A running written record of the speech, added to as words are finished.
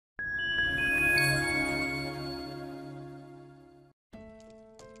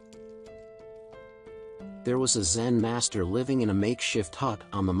there was a Zen master living in a makeshift hut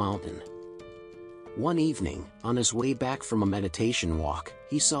on the mountain. One evening, on his way back from a meditation walk,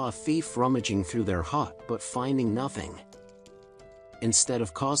 he saw a thief rummaging through their hut but finding nothing. Instead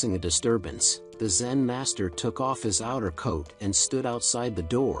of causing a disturbance, the Zen master took off his outer coat and stood outside the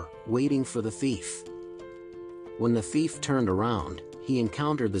door, waiting for the thief. When the thief turned around, he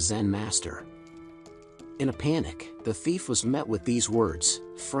encountered the Zen master. In a panic, the thief was met with these words,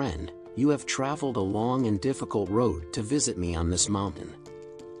 "Friend, you have traveled a long and difficult road to visit me on this mountain.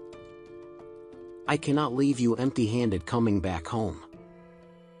 I cannot leave you empty-handed coming back home.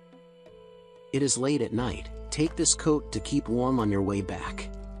 It is late at night, take this coat to keep warm on your way back."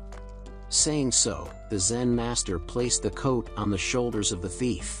 Saying so, the Zen master placed the coat on the shoulders of the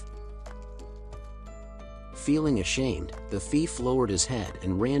thief. Feeling ashamed, the thief lowered his head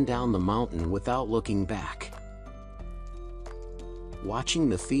and ran down the mountain without looking back. Watching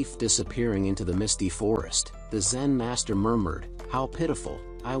the thief disappearing into the misty forest, the Zen master murmured, "How pitiful,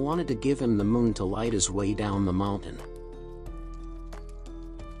 I wanted to give him the moon to light his way down the mountain."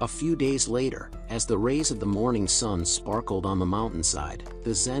 A few days later, as the rays of the morning sun sparkled on the mountainside,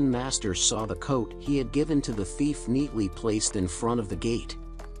 the Zen master saw the coat he had given to the thief neatly placed in front of the gate.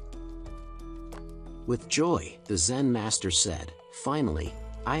 With joy, the Zen master said, "Finally,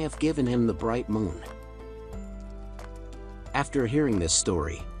 I have given him the bright moon." After hearing this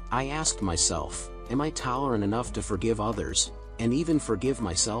story, I asked myself, am I tolerant enough to forgive others, and even forgive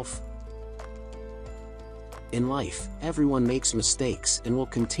myself? In life, everyone makes mistakes and will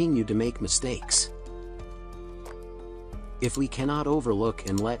continue to make mistakes. If we cannot overlook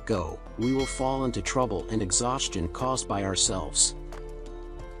and let go, we will fall into trouble and exhaustion caused by ourselves.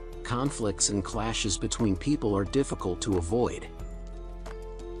 Conflicts and clashes between people are difficult to avoid.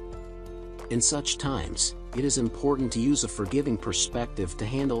 In such times, it is important to use a forgiving perspective to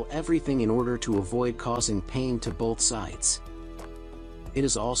handle everything in order to avoid causing pain to both sides. It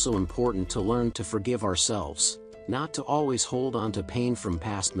is also important to learn to forgive ourselves, not to always hold on to pain from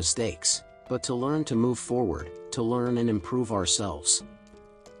past mistakes, but to learn to move forward, to learn and improve ourselves.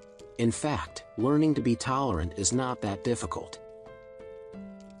 In fact, learning to be tolerant is not that difficult.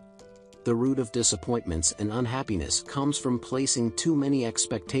 The root of disappointments and unhappiness comes from placing too many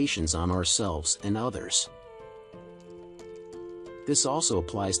expectations on ourselves and others. This also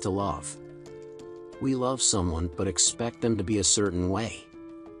applies to love. We love someone but expect them to be a certain way.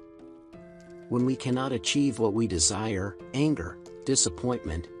 When we cannot achieve what we desire, anger,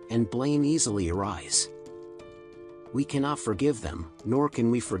 disappointment, and blame easily arise. We cannot forgive them, nor can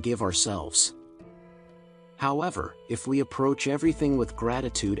we forgive ourselves. However, if we approach everything with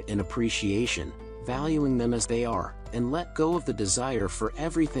gratitude and appreciation, valuing them as they are, and let go of the desire for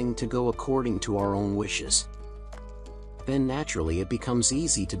everything to go according to our own wishes, then naturally it becomes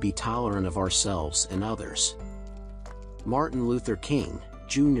easy to be tolerant of ourselves and others. Martin Luther King,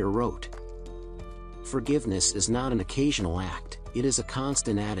 Jr. wrote, "Forgiveness is not an occasional act, it is a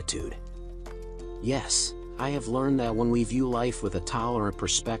constant attitude." Yes, I have learned that when we view life with a tolerant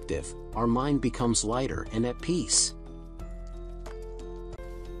perspective, our mind becomes lighter and at peace.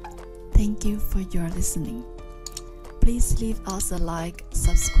 Thank you for your listening. Please leave us a like,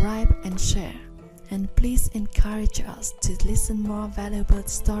 subscribe, and share. And please encourage us to listen more valuable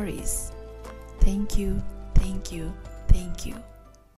stories. Thank you, thank you, thank you.